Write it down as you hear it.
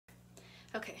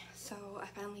Okay, so I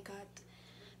finally got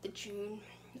the June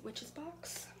Witches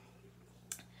box.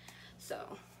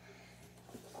 So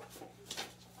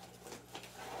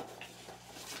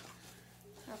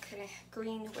okay,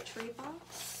 green witchery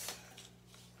box.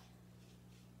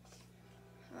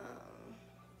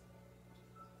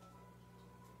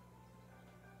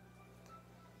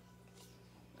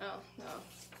 Oh no.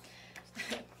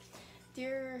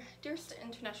 Dearest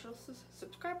international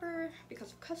subscriber,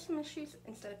 because of custom issues,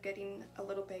 instead of getting a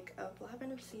little bag of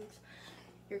lavender seeds,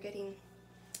 you're getting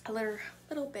a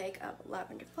little bag of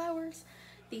lavender flowers.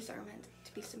 These are meant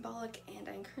to be symbolic, and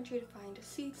I encourage you to find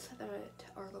seeds that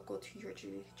are local to your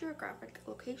geographic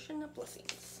location of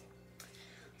blessings.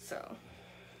 So,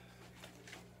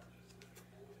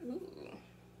 ooh,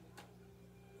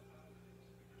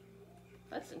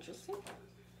 that's interesting.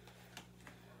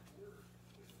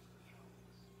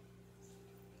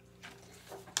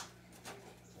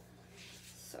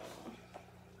 So,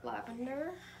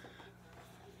 lavender,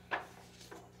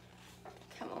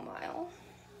 chamomile,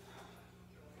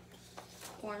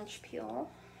 orange peel,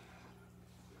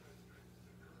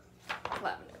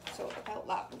 lavender. So about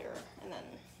lavender, and then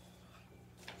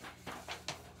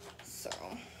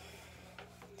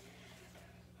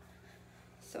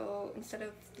so instead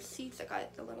of the seeds, I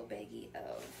got the little baggie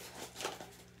of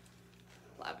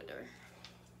lavender.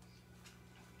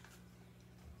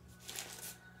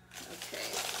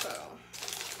 Okay, so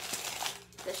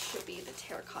this should be the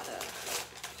terracotta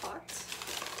pot.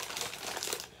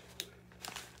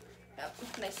 Yep,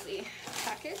 nicely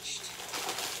packaged.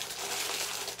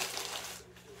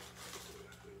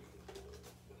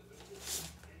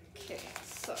 Okay,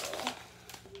 so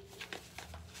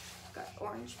got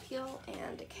orange peel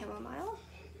and chamomile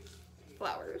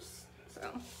flowers.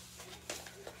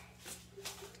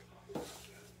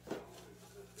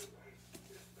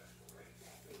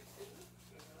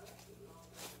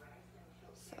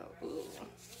 Ooh.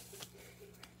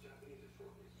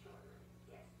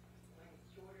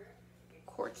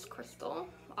 Quartz crystal,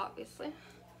 obviously.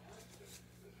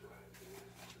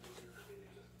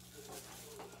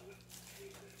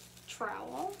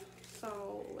 Trowel,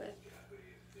 so with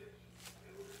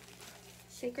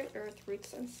sacred earth,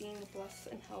 roots unseen, bless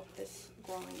and help this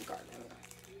growing garden.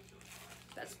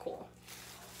 That's cool.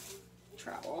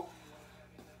 Trowel.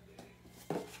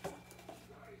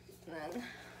 And then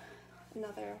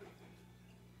another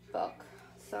book.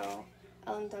 So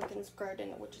Ellen Duncan's Garden,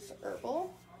 which is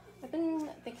herbal. I've been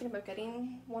thinking about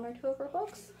getting one or two of her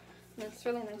books, and it's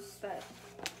really nice that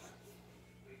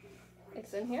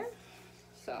it's in here.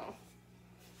 So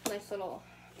nice little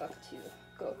book to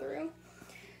go through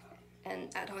and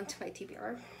add on to my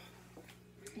TBR.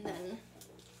 And then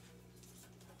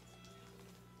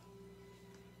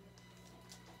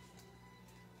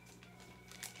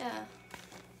yeah,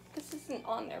 this isn't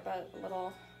on there, but a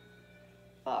little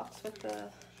box with the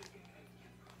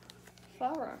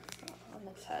flower on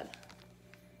its head.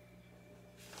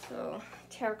 So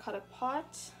terracotta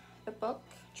pot, the book,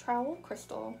 trowel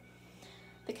crystal,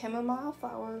 the chamomile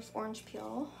flowers, orange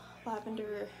peel,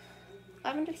 lavender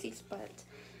seeds, but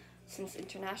since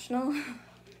international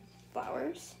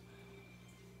flowers,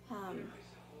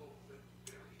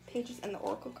 pages, and the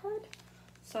oracle card.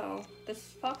 So this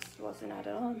box wasn't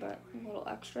added on, but a little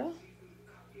extra.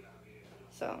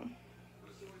 So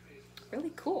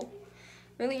really cool,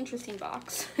 really interesting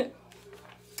box.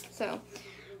 So,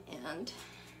 and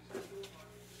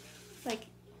like,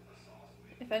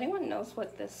 if anyone knows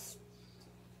what this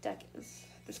deck is,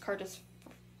 this card is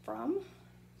from,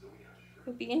 it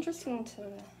would be interesting to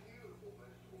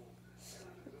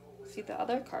see the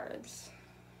other cards.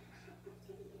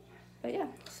 But yeah,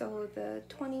 so the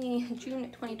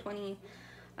June 2020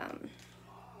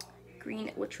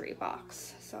 green witchery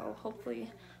box. So hopefully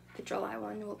the July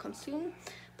one will come soon.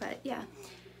 But yeah,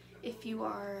 if you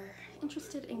are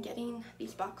interested in getting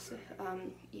these boxes,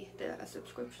 a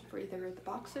subscription for either the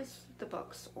boxes, the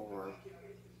books, or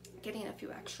getting a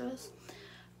few extras,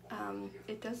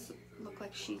 it does look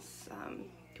like she's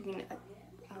doing a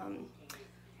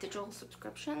digital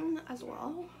subscription as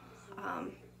well.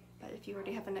 But if you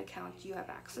already have an account, you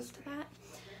have access to that.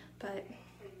 But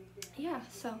yeah,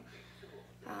 so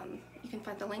you can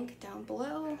find the link down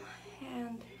below,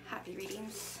 and happy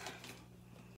readings.